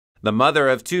The mother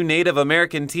of two Native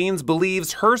American teens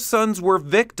believes her sons were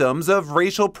victims of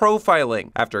racial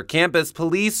profiling after campus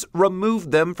police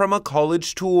removed them from a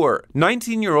college tour.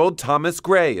 19-year-old Thomas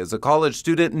Gray is a college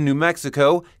student in New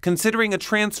Mexico considering a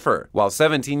transfer, while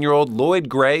 17-year-old Lloyd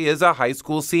Gray is a high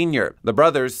school senior. The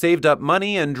brothers saved up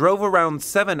money and drove around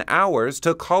 7 hours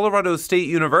to Colorado State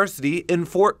University in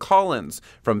Fort Collins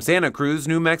from Santa Cruz,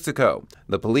 New Mexico.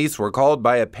 The police were called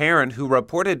by a parent who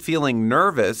reported feeling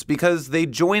nervous because they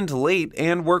joined late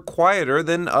and were quieter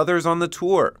than others on the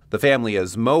tour. The family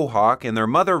is Mohawk, and their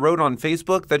mother wrote on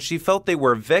Facebook that she felt they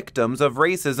were victims of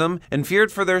racism and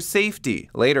feared for their safety,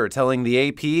 later telling the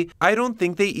AP, "I don't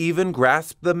think they even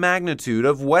grasped the magnitude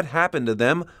of what happened to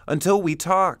them until we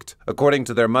talked." According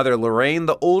to their mother Lorraine,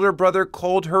 the older brother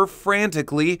called her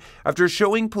frantically after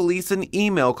showing police an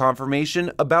email confirmation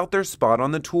about their spot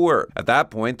on the tour. At that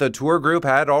point, the tour group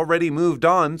had already moved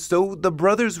on, so the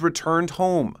brothers returned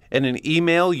home. In an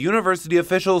email, university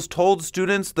officials told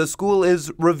students the school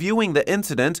is reviewing the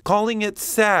incident, calling it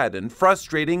sad and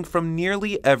frustrating from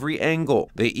nearly every angle.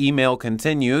 The email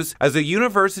continues, "As a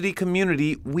university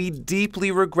community, we deeply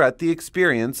regret the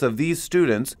experience of these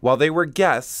students while they were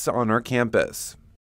guests on our campus."